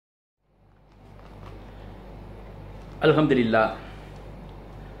அல்ஹம்துலில்லாஹ்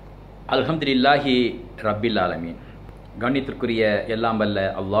அல்ஹம்துலில்லாஹி ரப்பில் ஆலமீன். கண்ணியத்திற்குரிய எல்லாம் வல்ல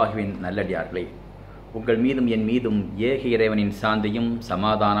அல்லாஹுவின் நல்லடியார்களே, உங்கள் மீதும் என் மீதும் ஏக இறைவனின் சாந்தியும்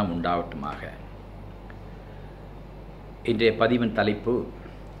சமாதானம் உண்டாவட்டுமாக. இன்றைய பதிவின் தலைப்பு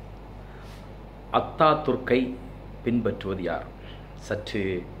அத்தாதுர்க்கை பின்பற்றுவது யார்? சற்று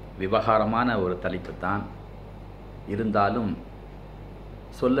விவகாரமான ஒரு தலைப்பு தான், இருந்தாலும்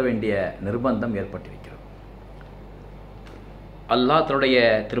சொல்ல வேண்டிய நிர்பந்தம் ஏற்பட்டிருக்கிறது. அல்லாஹ் தன்னுடைய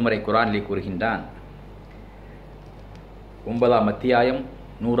திருமறை குர்ஆனிலே கூறுகின்றான், 9ஆம் அத்தியாயம்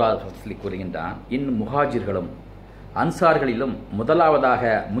 100வது வசனத்தில் கூறுகின்றான், இன்னும் முஹாஜிர்களும் அன்சார்களிலும் முதலாவதாக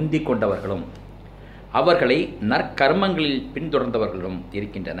முந்திக் கொண்டவர்களும் அவர்களை நற்கர்மங்களில் பின்தொடர்ந்தவர்களும்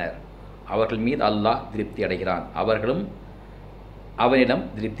இருக்கின்றனர். அவர்கள் மீது அல்லாஹ் திருப்தி அடைகிறான், அவர்களும் அவனிடம்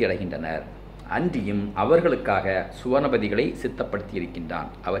திருப்தி அடைகின்றனர். அன்றியும் அவர்களுக்காக சுவர்ணபதிகளை சித்தப்படுத்தி இருக்கின்றான்,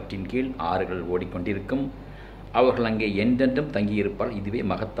 அவற்றின் கீழ் ஆறுகள் ஓடிக்கொண்டிருக்கும், அவர்கள் அங்கே என்றென்றும் தங்கியிருப்பால் இதுவே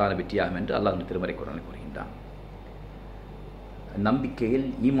மகத்தான வெற்றியாகும் என்று அல்லாஹ் திருமறை குர்ஆனில் கூறுகின்றான். நம்பிக்கையில்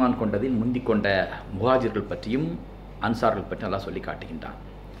ஈமான் கொண்டதில் முந்திக் கொண்ட முஹாஜிர்கள் பற்றியும் அன்சார்கள் பற்றியும் அல்லாஹ் சொல்லி காட்டுகின்றான்.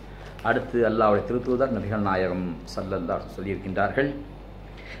 அடுத்து அல்லாஹ்வுடைய திருத்தூதர் நபிகள் நாயகம் ஸல்லல்லாஹு அலைஹி சொல்லியிருக்கின்றார்கள்,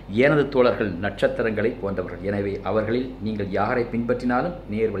 எனது தோழர்கள் நட்சத்திரங்களை போன்றவர்கள், எனவே அவர்களில் நீங்கள் யாரை பின்பற்றினாலும்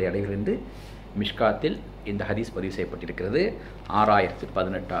நேர்வழி அடைவீர்கள் என்று மிஷ்காத்தில் இந்த ஹதீஸ் பதிவு செய்யப்பட்டிருக்கிறது.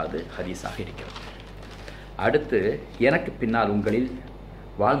 6018வது ஹதீஸாக இருக்கிறது. அடுத்து, எனக்கு பின்னால் உங்களில்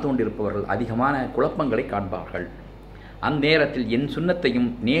வாழ்ந்து கொண்டிருப்பவர்கள் அதிகமான குழப்பங்களை காண்பார்கள். அந்நேரத்தில் என் சுன்னத்தையும்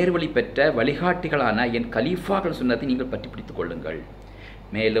நேர்வழி பெற்ற வழிகாட்டிகளான என் கலீஃபாக்கள் சுன்னத்தை நீங்கள் பற்றி பிடித்துக் கொள்ளுங்கள்,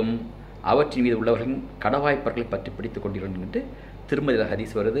 மேலும் அவற்றின் மீது உள்ளவர்களின் கடவாய்ப்பர்களை பற்றி பிடித்துக் கொண்டிருங்கள் என்று திருமதி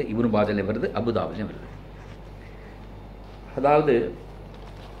ஹதீஸ் வருது, இப்னு மாஜாவில் வருது, அபுதாபிலும் வருது. அதாவது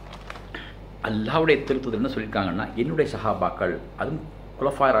அல்லாஹ்வுடைய திருத்தூதர் என்ன சொல்லியிருக்காங்கன்னா, என்னுடைய சஹாபாக்கள், அதுவும்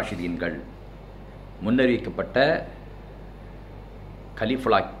குலஃபாய் ராஷிதீன்கள், முன்னறிவிக்கப்பட்ட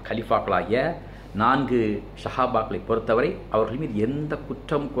கலிஃபாக்களாகிய 4 ஷஹாபாக்களை பொறுத்தவரை அவர்கள் மீது எந்த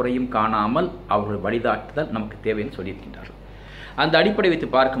குற்றம் குறையும் காணாமல் அவர்கள் வழிகாட்டுதல் நமக்கு தேவைன்னு சொல்லியிருக்கின்றார்கள். அந்த அடிப்படை வைத்து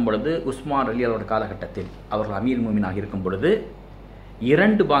பார்க்கும் பொழுது உஸ்மான் ரலியல்லாஹு காலகட்டத்தில் அவர்கள் அமீர் முஃமினாக இருக்கும் பொழுது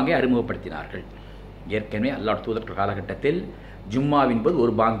 2 பாங்கை அறிமுகப்படுத்தினார்கள். ஏற்கனவே அல்லாஹ் தூதர் காலகட்டத்தில் ஜும்மாவின் போது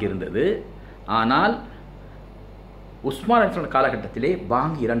ஒரு பாங்கு இருந்தது. ஆனால் உஸ்மான் அலிஸ்லாம் காலகட்டத்திலே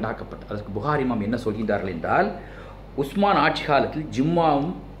பாங்கு 2 ஆக்கப்பட்டது. அதற்கு புகாரி இமாம் என்ன சொல்கின்றார்கள் என்றால், உஸ்மான் ஆட்சி காலத்தில்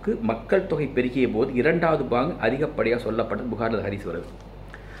ஜும்மாவுக்கு மக்கள் தொகை பெருகிய போது 2வது பாங்கு அதிகப்படியாக சொல்லப்பட்டது. புகாரில் ஹதீஸ் வருது.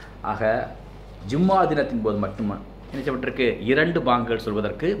 ஆக ஜும்மா தினத்தின் போது மட்டும் நினைச்சப்பட்டிருக்கு 2 பாங்குகள்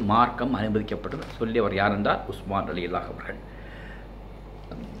சொல்வதற்கு மார்க்கம் அனுமதிக்கப்பட்டது. சொல்லியவர் யார் என்றால் உஸ்மான் ரலியல்லாஹு அவர்கள்.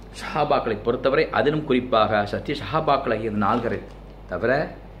 ஷஹாபாக்களை பொறுத்தவரை அதிலும் குறிப்பாக சத்திய ஷஹாபாக்களாகிய 4 தவிர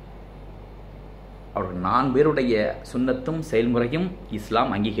அவர்கள் 4 பேருடைய சுன்னத்தும் செயல்முறையும் இஸ்லாம்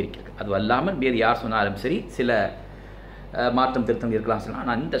அங்கீகரிக்கிறது. அது அல்லாமல் வேறு யார் சொன்னாலும் சரி, சில மாற்றம் திருத்தம் இருக்கலாம் சொல்லலாம்.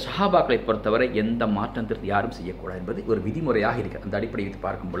 ஆனால் இந்த ஷஹாபாக்களை பொறுத்தவரை எந்த மாற்றம் திருத்தம் யாரும் செய்யக்கூடாது என்பது ஒரு விதிமுறையாக இருக்கிறது. அந்த அடிப்படையை வைத்து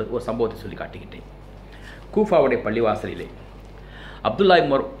பார்க்கும் பொழுது ஒரு சம்பவத்தை சொல்லி காட்டுகின்றேன். கூஃபாவுடைய பள்ளிவாசலிலே அப்துல்லா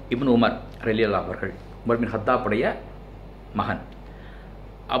இப்னு உமர் ரலியல்லாஹு அவர்கள், உமர் பின் ஹத்தாபுடைய மகன்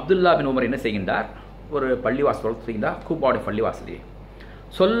அப்துல்லா பின் உமர் என்ன செய்கின்றார், ஒரு பள்ளிவாசல் செய்கின்றார். கூஃபாவுடைய பள்ளிவாசலே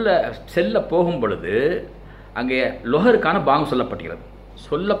செல்ல போகும் பொழுது அங்கே லொஹருக்கான பாங்கு சொல்லப்படுகிறது.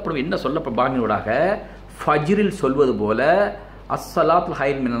 சொல்லப்படும் என்ன சொல்லப்படும் பாங்கினூடாக ஃபஜ்ரில் சொல்வது போல அஸ்ஸலாத்துல்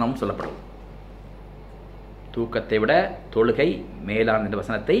ஹைர் மினனம் சொல்லப்படும். தூக்கத்தை விட தொழுகை மேலான என்ற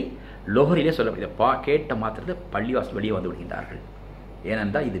வசனத்தை லொஹரிலே சொல்லப்படுது. கேட்ட மாத்திரத்தை பள்ளிவாசல் வெளியே வந்து விடுகின்றார்கள்.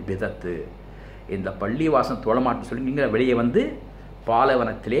 ஏனென்றால் இது பிதத்து, இந்த பள்ளிவாசல் தொழமாட்டேன்னு சொல்லி நீங்கள் வெளியே வந்து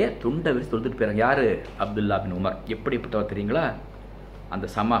பாலைவனத்திலே துண்டை விரித்து தொழுதுட்டு போயிறாங்க. யார்? அப்துல்லா பின் உமர். எப்படிப்பட்டவர் தெரியுங்களா? அந்த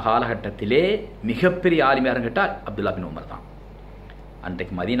சம காலகட்டத்திலே மிகப்பெரிய ஆலிம் யாருன்னு கேட்டால் அப்துல்லா பின் உமர் தான்.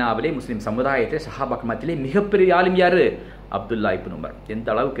 அன்றைக்கு மதீனாவிலே முஸ்லீம் சமுதாயத்திலே சஹாபாக்கள் மத்தியிலே மிகப்பெரிய ஆலிம் யார்? அப்துல்லா இப்னு உமர். எந்த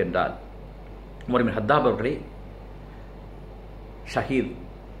அளவுக்கு என்றால், உமர் பின் ஹத்தாப் அவர்களை ஷஹீத்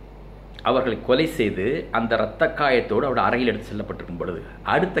அவர்களை கொலை செய்து அந்த இரத்த காயத்தோடு அவருடைய அறையில் எடுத்து செல்லப்பட்டிருக்கும் பொழுது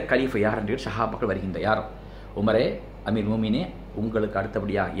அடுத்த கலீஃபா யார் என்று சஹாபாக்கள் வருகின்ற, யார்? உமரே அமீர் மூமினே, உங்களுக்கு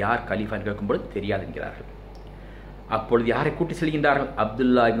அடுத்தபடியாக யார் கலீஃபா என்று கேட்கும்பொழுது தெரியாது என்கிறார்கள். அப்பொழுது யாரை கூட்டி செல்கின்றார்கள்?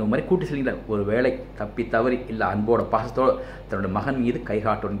 அப்துல்லா இப்னு உமரை கூட்டி செல்கின்றார். ஒரு வேளை தப்பி தவறி இல்லை அன்போட பாசத்தோடு தன்னுடைய மகன் மீது கை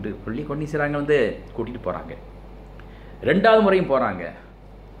காட்டும் என்று சொல்லி கொண்டு செய்கிறாங்க, வந்து கூட்டிகிட்டு போகிறாங்க. 2வது முறையும் போகிறாங்க.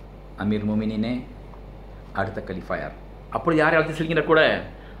 அமீர் முஃமினீனே, அடுத்த கலீஃபா யார்? அப்பொழுது யாரை அழைத்து செல்கின்ற கூட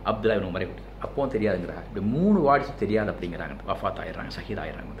அப்துல்லா இப்னு உமரை கூட்டி. அப்போவும் தெரியாதுங்கிறாங்க. இப்படி 3 வாடிச்சு தெரியாது அப்படிங்கிறாங்க. வஃபாத் ஆயிடுறாங்க, ஷஹீத்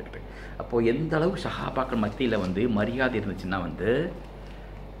ஆயிடுறாங்க வந்துக்கிட்டு. அப்போது எந்த அளவுக்கு ஷஹாபாக்கள் மத்தியில் வந்து மரியாதை இருந்துச்சுன்னா வந்து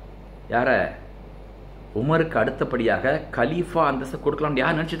யாரை உமருக்கு அடுத்தபடியாக கலீஃபா அந்தஸ்து கொடுக்கலாம்னு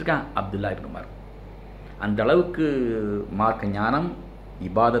யார் நினச்சிட்டு இருக்கான்? அப்துல்லா இப்னு உமர். அந்த அளவுக்கு மார்க்க ஞானம்,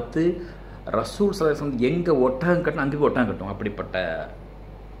 இபாதத்து, ரசூல் ஸல்லல்லாஹு எங்கே ஒட்டகம் கட்டணும் அங்கே ஒட்டகம் கட்டும், அப்படிப்பட்ட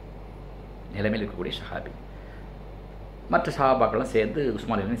நிலைமையில் இருக்கக்கூடிய ஷஹாபி. மற்ற சஹாபாக்கெல்லாம் சேர்ந்து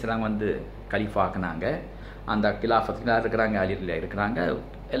உஸ்மான் இஸ்லாம் வந்து கலீஃபாக்குனாங்க. அந்த கிலாஃபத்துக்கு இருக்கிறாங்க, அலியில் இருக்கிறாங்க,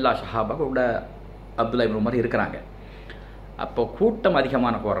 எல்லா ஷஹாபாக்களோட அப்துல்லா இப்னு உமர் இருக்கிறாங்க. அப்போ கூட்டம்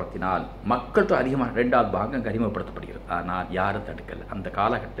அதிகமான போகிறத்தினால் மக்கள்கிட்ட அதிகமாக 2வது பாகம் அறிமுகப்படுத்தப்படுகிறது. ஆனால் யாரும் தடுக்கலை. அந்த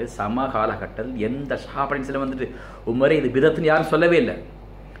காலகட்டத்தில் சம காலகட்டத்தில் எந்த ஷஹாபின் சில வந்துட்டு உமரே இது பிதத்துன்னு யாரும் சொல்லவே இல்லை.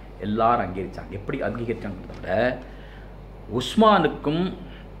 எல்லாரும் அங்கீகரித்தாங்க. எப்படி அங்கீகரித்தாங்கிறத விட உஸ்மானுக்கும்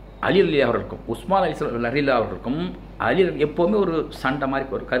அலி அலி அவர்களுக்கும், உஸ்மான் அலி அவர்களுக்கும் அலி எப்போவுமே ஒரு சண்டை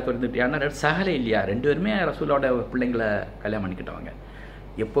மாதிரி ஒரு கருத்து வந்துட்டு, ஏன்னா சகலை இல்லையா, 2 பேருமே ரசூலோட பிள்ளைங்களை கல்யாணம் பண்ணிக்கிட்டவங்க,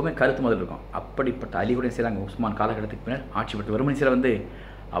 எப்போவுமே கருத்து முதல் இருக்கும். அப்படிப்பட்ட அலிவுடன் செய்கிறாங்க. உஸ்மான் காலகட்டத்துக்கு பின்னர் ஆட்சி பெற்று வறுமணி சில வந்து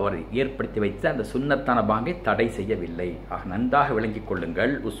அவர் ஏற்படுத்தி வைத்த அந்த சுன்னத்தான பாங்கை தடை செய்யவில்லை. ஆக நன்றாக விளங்கிக்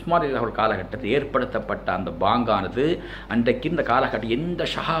கொள்ளுங்கள், உஸ்மான் அலி அவர்கள் காலகட்டத்தில் ஏற்படுத்தப்பட்ட அந்த பாங்கானது அன்றைக்கு இந்த காலகட்டம் எந்த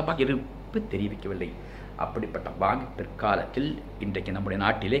ஷஹாபா இருப்பு தெரிவிக்கவில்லை. அப்படிப்பட்ட பாங்கு பிற்காலத்தில் இன்றைக்கு நம்முடைய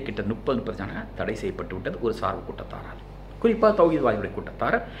நாட்டிலே கிட்ட 30-30 தடை செய்யப்பட்டு விட்டது ஒரு சார்பு கூட்டத்தாரால், குறிப்பாக தௌஹீத்வாதிகளுடைய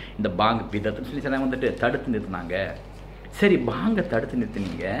கூட்டத்தார். இந்த பாங்கு பிதத்துன்னு சொல்லி வந்துட்டு தடுத்து நிறுத்தினாங்க. சரி, பாங்கை தடுத்து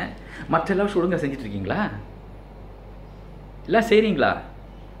நிறுத்தினீங்க, மற்ற எல்லாரும் ஒழுங்காக செஞ்சுட்டு இருக்கீங்களா? எல்லாம் செய்கிறீங்களா?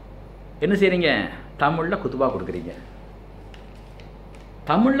 என்ன செய்கிறீங்க? தமிழில் குத்துபா கொடுக்குறீங்க,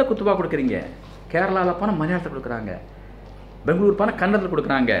 தமிழில் குத்துபா கொடுக்குறீங்க. கேரளாவில் போனால் மலையாளத்தில் கொடுக்குறாங்க, பெங்களூர் போனால் கன்னடத்தில்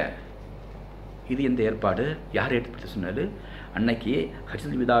கொடுக்குறாங்க. இது எந்த ஏற்பாடு? யார் ஏற்படுத்தி சொன்னது? அன்னைக்கு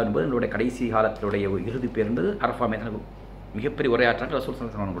ஹஜ்ஜுல் விதா என்பது என்னுடைய கடைசி காலத்தினுடைய ஒரு இறுதி பேர் என்பது அரஃபா மேதான மிகப்பெரிய உரையாற்றாங்க ரசூல்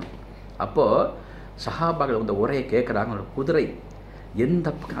ஸல்லல்லாஹு அலைஹி வஸல்லம். அப்போது சஹாபாக்கள் இந்த உரையை கேட்குறாங்க. ஒரு குதிரை எந்த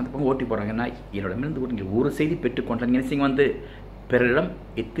பக்கம் அந்த பக்கம் ஓட்டி போகிறாங்கன்னா, என்னோடமிருந்து ஓட்டி ஒரு செய்தி பெற்றுக்கொண்டாங்க. என்ன செய்ய வந்து பிறரிடம்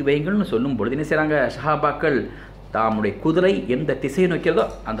எத்து வைங்கள்னு சொல்லும் பொழுது என்ன செய்கிறாங்க சஹாபாக்கள், தாமுடைய குதிரை எந்த திசையை நோக்கிறதோ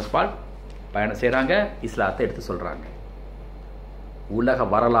அந்த ஸ்பாட் பயணம் செய்கிறாங்க, இஸ்லாத்தை எடுத்து சொல்கிறாங்க. உலக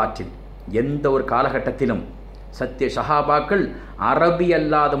வரலாற்றில் எந்த ஒரு காலகட்டத்திலும் சத்திய ஷஹாபாக்கள் அரபி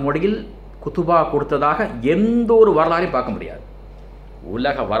அல்லாத மொழியில் குத்துபா கொடுத்ததாக எந்த ஒரு வரலாறையும் பார்க்க முடியாது.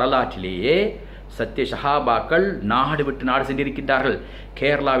 உலக வரலாற்றிலேயே சத்திய ஷஹாபாக்கள் நாடு விட்டு நாடு சென்றிருக்கின்றார்கள்.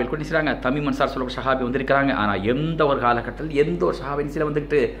 கேரளாவில் கூட செய்கிறாங்க, தமிழ் மன்சார் சொல்ல ஷஹாபி வந்திருக்கிறாங்க. ஆனால் எந்த ஒரு காலகட்டத்தில் எந்த ஒரு ஷஹாபின் சில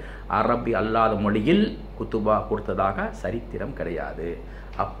வந்துக்கிட்டு அரபி அல்லாத மொழியில் குத்துபா கொடுத்ததாக சரித்திரம் கிடையாது.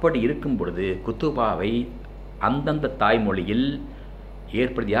 அப்படி இருக்கும் பொழுது குத்துபாவை அந்தந்த தாய்மொழியில்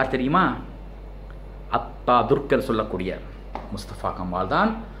ஏற்படுத்தி யார் தெரியுமா? அத்தா துர்க்கர் சொல்லக்கூடிய முஸ்தபா கமால்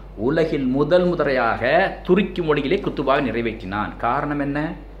தான் உலகில் முதன்முறையாக துருக்கி மொழியிலே குத்துபாவை நிறைவேற்றினான். காரணம் என்ன?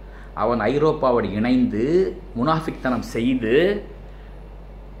 அவன் ஐரோப்பாவோடு இணைந்து முனாஃபிக்தனம் செய்து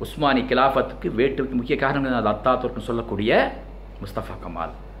உஸ்மானி கிலாஃபத்துக்கு வேட்டுக்கு முக்கிய காரணம் அத்தா துர்க்குன்னு சொல்லக்கூடிய முஸ்தபா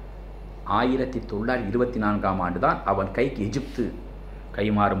கமால். 1924ஆம் ஆண்டு தான் அவன் கைக்கு எஜிப்து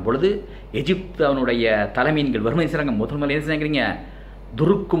கைமாறும் பொழுது எஜிப்து அவனுடைய தலைமையின்கள் வறுமை செய்கிறாங்க. முதல் என்ன செய்கிறீங்க?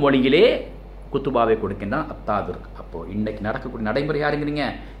 துருக்கு மொழியிலே குத்துபாவை கொடுக்கின்றான் அத்தா துர்க். அப்போது இன்றைக்கு நடக்கக்கூடிய நடைமுறை யாருங்கிறீங்க?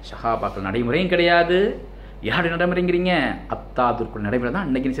 ஷஹாபாக்கள் நடைமுறையும் கிடையாது. யாருடைய நடைமுறைங்கிறீங்க? அத்தா துர்க்கு நடைமுறை தான்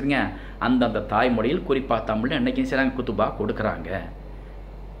இன்றைக்கி செய்றீங்க. அந்தந்த தாய்மொழியில் குறிப்பாக தமிழில் இன்றைக்கி செய்கிறாங்க குத்துபா கொடுக்குறாங்க.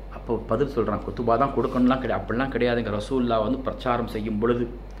 அப்போ பதில் சொல்கிறான், குத்துபா தான் கொடுக்கணும்லாம் கிடையாது, அப்படிலாம் கிடையாதுங்க. ரசூல்லா வந்து பிரச்சாரம் செய்யும் பொழுது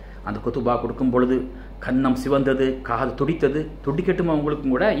அந்த குத்துபா கொடுக்கும் பொழுது கன்னம் சிவந்தது, காது துடித்தது. துடிக்கட்டுமா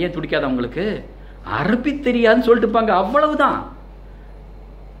அவங்களுக்கும் கூட? ஏன் துடிக்காது? அவங்களுக்கு அரபி தெரியாதுன்னு சொல்லிட்டுப்பாங்க, அவ்வளவுதான்.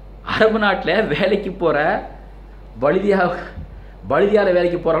 அரபு நாட்டில் வேலைக்கு போகிற பலிதியாவில்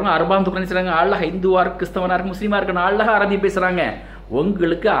வேலைக்கு போகிறவங்க அரபாந்து பேசுகிறாங்க. அழகா இந்துவாக இருக்கு, கிறிஸ்தவனாக இருக்கு, முஸ்லீமாக இருக்கணும், அழகா அரபி பேசுகிறாங்க.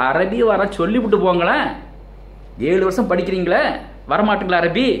 உங்களுக்கு அரபி வர சொல்லிவிட்டு போங்களேன். 7 வருஷம் படிக்கிறீங்களே, வரமாட்டுங்களா?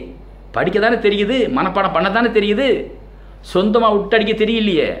 அரபி படிக்க தானே தெரியுது, மனப்பாடம் பண்ண தானே தெரியுது, சொந்தமாக விட்டடிக்க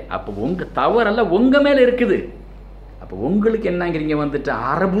தெரியலையே. அப்போ உங்கள் தவறெல்லாம் உங்கள் மேலே இருக்குது. அப்போ உங்களுக்கு என்னங்கிறீங்க வந்துட்டு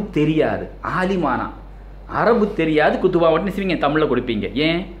அரபு தெரியாது, ஆலிமானா அரபு தெரியாது, குத்துபா மட்டும் செய்வீங்க, தமிழில் கொடுப்பீங்க.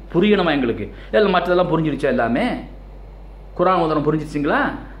 ஏன்? புரியணுமா எங்களுக்கு? இல்லை மற்றதெல்லாம் புரிஞ்சிருச்சா? எல்லாமே குர்ஆன் ஓதுறோம் புரிஞ்சிருச்சுங்களா?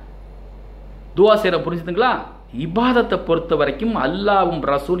 துவா செய்கிற புரிஞ்சுதுங்களா? இபாதத்தை பொறுத்த வரைக்கும் அல்லாவும்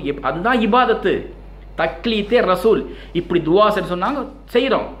ரசூல் அதுதான் இபாதத்து. தக்லீத்தே ரசூல். இப்படி துவா செய்ய சொன்னாங்க,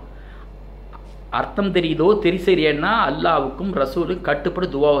 செய்கிறோம். அர்த்தம் தெரியுதோ தெரிசேன்னா அல்லாவுக்கும் ரசூலுக்கும்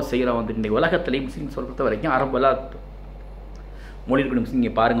கட்டுப்பட்டு துவாவை செய்கிறோம். வந்துட்டு இன்றைக்கு உலகத்திலேயே முஸ்லீம் சொல்கிறத வரைக்கும் அரபெல்லாம் மொழி இருக்கணும். முஸ்லீம்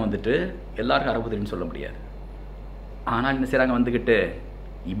நீங்கள் பாருங்கள், வந்துட்டு எல்லாருக்கும் அரபு தெரியும்னு சொல்ல முடியாது. ஆனால் என்ன செய்கிறாங்க வந்துக்கிட்டு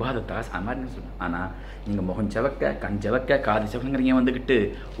இபாதத்தாக அது மாதிரி சொல்லுங்கள். ஆனால் நீங்கள் முகம் செவக்க, கண் செவக்க, காது செவக்குங்கிறீங்க வந்துக்கிட்டு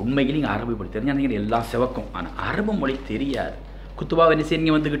உண்மையில் நீங்கள் அரபு இப்படி தெரிஞ்சாங்க எல்லாம் செவக்கும். ஆனால் அரபு மொழி தெரியாது. குத்துபாவை என்ன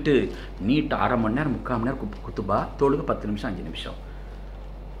செய்றீங்க வந்துக்கிட்டு நீட்டு 1/2 மணி நேரம் 3/4 மணி நேரம் குத்துபா, தோளுக்கு 10 நிமிஷம் 5 நிமிஷம்.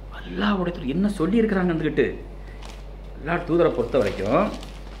 அல்லாஹ்வுடைய என்ன சொல்லியிருக்கிறாங்க வந்துக்கிட்டு. எல்லா தூதரை பொறுத்த வரைக்கும்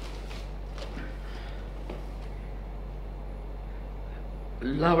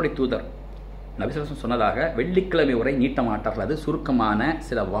அல்லாஹ்வுடைய தூதர் நபி ஸல்லல்லாஹு அலைஹி வஸல்லம் சொன்னதாக வெள்ளிக்கிழமை உரை நீட்ட மாட்டார்கள், அது சுருக்கமான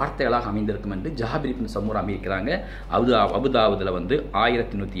சில வார்த்தைகளாக அமைந்திருக்கும் என்று ஜாபிர் இப்னு சமுரா அமைக்கிறாங்க. அபுதாவுதில்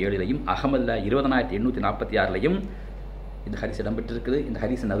 1107 அகமதுல 20846 இந்த ஹரிஸ் இடம்பெற்றிருக்குது. இந்த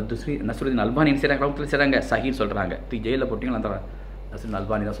ஹரிஸ் நஸ்ருதீன் அல்பானி செய்கிறாங்க, சஹீஹ் சொல்கிறாங்க. ஜெயிலில் போட்டிங்களா அந்த நஸ்ருதீன்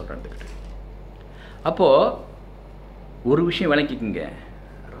அல்பானி தான் சொல்கிறாங்க. அப்போது ஒரு விஷயம் விளங்கிக்குங்க,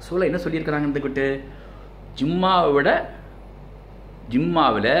 ரசூலா என்ன சொல்லியிருக்கிறாங்க இருந்துக்கிட்டு,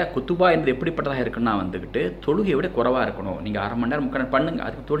 ஜும்மாவில் குத்துபா என்பது எப்படிப்பட்டதாக இருக்குன்னா வந்துக்கிட்டு தொழுகையை விட குறைவாக இருக்கணும். நீங்கள் அரை மணி நேரம் 3/4 நேரம் பண்ணுங்க,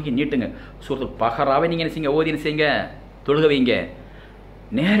 அதுக்கு தொழுகை நீட்டுங்க. சூரத்துல் பஹராவே நீங்கள் என்ன செய்யுங்க, ஓதி என்ன செய்யுங்க, தொழுகை வைங்க.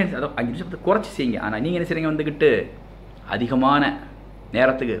 நேரம் அதை 5 நிமிஷத்தை குறைச்சி செய்யுங்க. ஆனால் நீங்கள் என்ன செய்றீங்க வந்துக்கிட்டு அதிகமான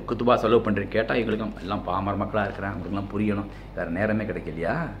நேரத்துக்கு குத்துபா செலவு பண்ணுறீங்க. கேட்டால் எங்களுக்கும் எல்லாம் பாமர மக்களாக இருக்கிறாங்க, அவங்களுக்குலாம் புரியணும், வேறு நேரமே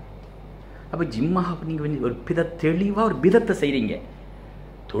கிடைக்கலையா? அப்போ ஜிம்மாக நீங்கள் ஒரு தெளிவாக ஒரு பிதத்தை செய்கிறீங்க.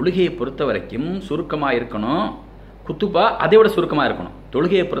 தொழுகையை பொறுத்த வரைக்கும் சுருக்கமாக இருக்கணும், குத்துபா அதை விட சுருக்கமாக இருக்கணும்.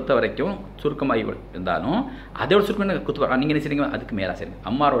 தொழுகையை பொறுத்த வரைக்கும் சுருக்கமாக இருந்தாலும் அதை விட சுருக்கம் குத்துபா நீங்கள் என்ன செய்றீங்க, அதுக்கு மேலே செய்யுங்க.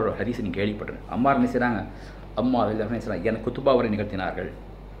 அம்மாரோட ஹதீஸை நீங்கள் கேள்விப்பட்டுருங்க. அம்மார் என்ன செய்கிறாங்க, அம்மா என்ன செய்கிறாங்க, எனக்கு குத்துபா உரை நிகழ்த்தினார்கள்,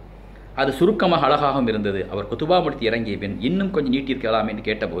 அது சுருக்கமாக அழகாகவும் இருந்தது. அவர் குத்துபா முடித்து இறங்கிய பின் இன்னும் கொஞ்சம் நீட்டியிருக்கலாம் என்று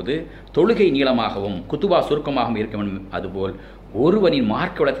கேட்டபோது தொழுகை நீளமாகவும் குத்துபா சுருக்கமாகவும் இருக்க வேண்டும். அதுபோல் ஒருவனின்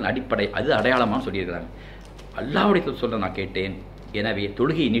மார்க்க வளத்தின் அடிப்படை அது அடையாளமாக சொல்லியிருக்கிறாங்க. அல்லாஹ்வுடைய சொல்ல நான் கேட்டேன், எனவே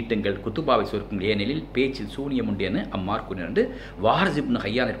தொழுகையை நீட்டுங்கள், குத்துபாவை சுருக்கும், ஏனெனில் பேச்சில் சூனியம் உண்டு என அம்மார் கூறினார். வாரிஸ் இப்னு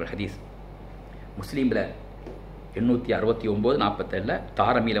ஹையான் இருக்கிற ஹதீஸ் முஸ்லீமில் 869-47,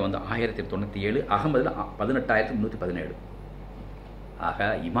 தாரமியில் 1097, அகமதில் 18317. ஆக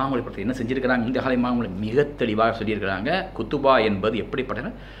இமாமுலை பொறுத்த என்ன செஞ்சுருக்கிறாங்க, இந்த கால இமாமுலை மிக தெளிவாக சொல்லியிருக்கிறாங்க, குத்துபா என்பது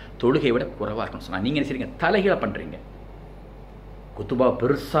எப்படிப்பட்ட தொழுகையை விட குறைவாக இருக்கணும் சொன்னால் நீங்கள் என்ன செய்றீங்க, தலைகீழ பண்ணுறீங்க. குத்துபா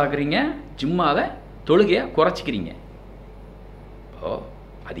பெருசாகிறீங்க, ஜும்மாவை தொழுகையை குறைச்சிக்கிறீங்க.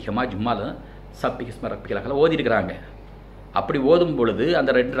 அதிகமாக ஜும்மாவில் சப்பி கிஸ்ம ரப்பிகளாக ஓதிருக்கிறாங்க. அப்படி ஓதும் பொழுது அந்த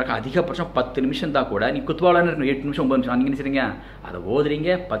 2 ரகம் அதிகபட்சம் 10 நிமிஷம் தான் கூட, நீ குத்துபாவில் 8 நிமிஷம் 9 நிமிஷம் நீங்கள் என்ன செய்றீங்க, அதை ஓதுறீங்க,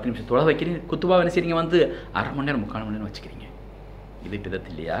 10 நிமிஷம் தொலை வைக்கிறீங்க. குத்துபாவை என்ன செய்றீங்க வந்து அரை மணி நேரம் 3/4 மணி நேரம் வச்சுக்கிறீங்க. இது பிதத்து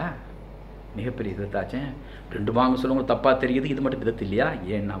இல்லையா? மிகப்பெரிய விதத்தாச்சேன். 2 வாங்க சொல்லுங்க தப்பாக தெரியுது, இது மட்டும் விதத்து இல்லையா?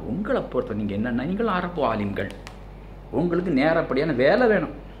 ஏன்னா உங்களை பொறுத்த நீங்கள் என்னென்னா, நீங்கள் அரபு ஆலிம்கள், உங்களுக்கு நேரப்படியான வேலை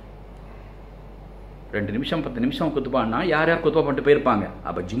வேணும். 2 நிமிஷம் 10 நிமிஷம் குத்துபான்னா யார் யார் குத்துபா பண்ணிட்டு போயிருப்பாங்க.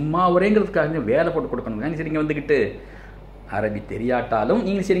 அப்போ ஜும்மா உரைங்கிறதுக்காக வேலை போட்டு கொடுக்கணும். நீங்கள் சரிங்க வந்துக்கிட்டு அரபி தெரியாட்டாலும்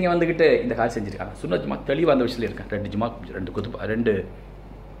நீங்கள் சரிங்க வந்துக்கிட்டு இந்த கால் செஞ்சுருக்காங்க. சுன்னத் ஜமாத் தெளிவாக அந்த விஷயத்தில் இருக்கேன். 2 குத்துபா 2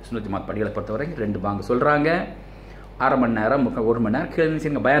 சுன்னத் ஜமாத் படிகளை பொறுத்த வரைக்கும் 2 பாங்க சொல்கிறாங்க, அரை மணி நேரம் 1 மணி நேரம் கேள்வி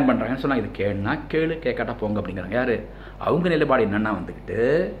செய்யுங்க, பயன் பண்ணுறாங்கன்னு சொன்னாங்க. இது கேளுனா கேளு, கேட்காட்டா போங்க அப்படிங்கிறாங்க. யார் அவங்க நிலைப்பாடு என்னென்னா வந்துக்கிட்டு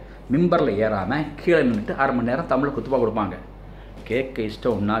மிம்பரில் ஏறாமல் கீழே நின்றுட்டு அரை மணி நேரம் தமிழை குத்துபா கொடுப்பாங்க. கேட்க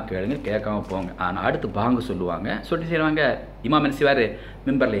இஷ்டம் ஒன்றா கேளுங்க, கேட்காம போங்க. ஆனால் அடுத்து பாங்க சொல்லுவாங்க, சொல்லி செய்வாங்க. இமாம் என்ன செய்வார்,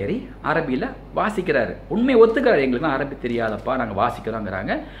 மிம்பரில் ஏறி அரபியில் வாசிக்கிறாரு. உண்மையை ஒத்துக்கிறாரு, எங்களுக்குலாம் அரபி தெரியாதப்பா, நாங்கள்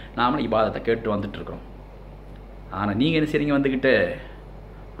வாசிக்கிறோங்கிறாங்க, நாமளும் இபாதத்தை கேட்டு வந்துட்டுருக்குறோம். ஆனால் நீங்கள் என்ன செய்றீங்க வந்துக்கிட்டு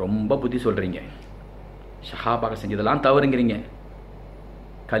ரொம்ப புத்தி சொல்கிறீங்க, ஷஹாபாக செஞ்சதெல்லாம் தவறுங்கிறீங்க,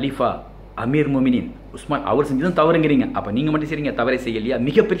 கலீஃபா அமீர் முமினின் உஸ்மான் அவர் செஞ்சதும் தவறுங்கிறீங்க. அப்போ நீங்கள் மட்டும் செய்றீங்க, தவறை செய்யலையா?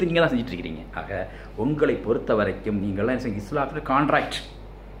 மிகப்பெரிய நீங்கள் தான் செஞ்சுட்டு இருக்கிறீங்க. ஆக உங்களை பொறுத்த வரைக்கும் நீங்கள்லாம் இஸ்லாத்தில் கான்ட்ராக்ட்,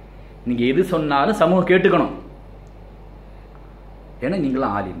 நீங்கள் எது சொன்னாலும் சமூகம் கேட்டுக்கணும், ஏன்னா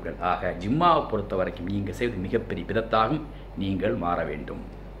நீங்களாம் ஆலிம்கள். ஆக ஜிம்மாவை பொறுத்த வரைக்கும் நீங்கள் செய்வது மிகப்பெரிய பிதத்தாகும், நீங்கள் மாற வேண்டும்.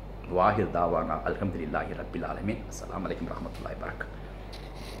 வாஹிர் தாவானா அல்ஹம்துலில்லாஹி ரப்பில் ஆலமீன். அஸ்ஸலாமு அலைக்கும் வரஹ்மத்துல்லாஹி வபரகாத்துஹு.